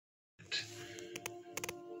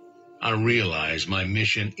I realize my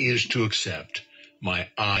mission is to accept my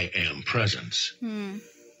I am presence,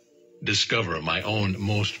 discover my own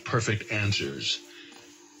most perfect answers,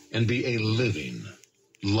 and be a living,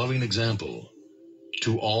 loving example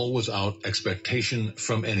to all without expectation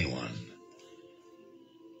from anyone.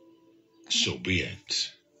 So be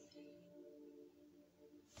it.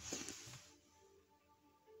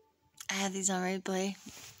 I have these on replay,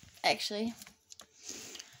 actually.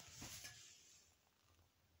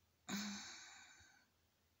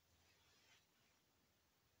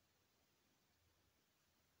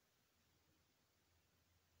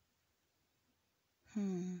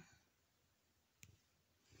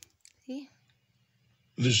 See?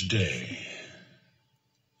 This day,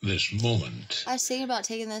 this moment, I was thinking about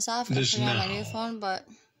taking this off and this putting on my now. new phone, but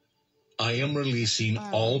I am releasing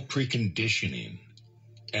all preconditioning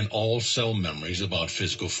and all cell memories about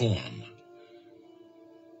physical form.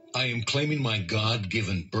 I am claiming my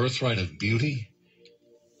God-given birthright of beauty,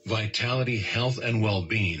 vitality, health, and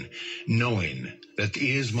well-being, knowing that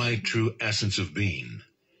is my true essence of being.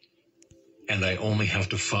 And I only have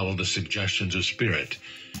to follow the suggestions of Spirit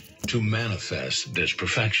to manifest this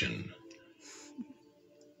perfection.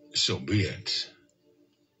 So be it.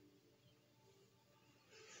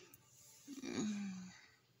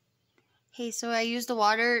 hey, so I used the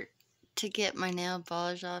water to get my nail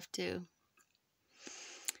polish off too.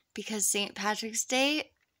 Because St. Patrick's Day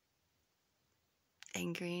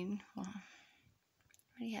and green. Well,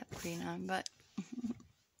 I already have green on, but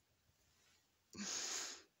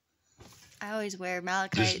I always wear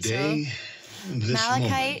malachite. This day, this malachite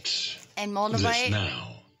moment, and this moldavite. now.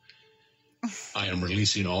 I am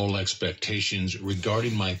releasing all expectations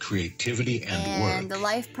regarding my creativity and work. And the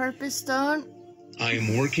life purpose stone. I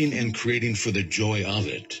am working and creating for the joy of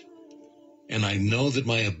it. And I know that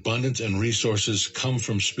my abundance and resources come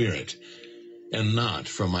from Spirit and not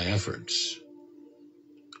from my efforts.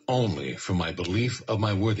 Only from my belief of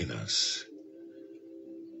my worthiness.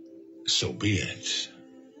 So be it.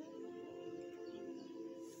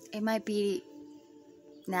 It might be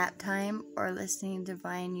nap time or listening to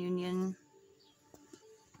Divine Union.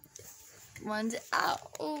 One's out.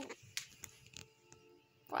 Oh.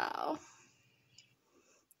 Wow.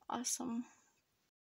 Awesome.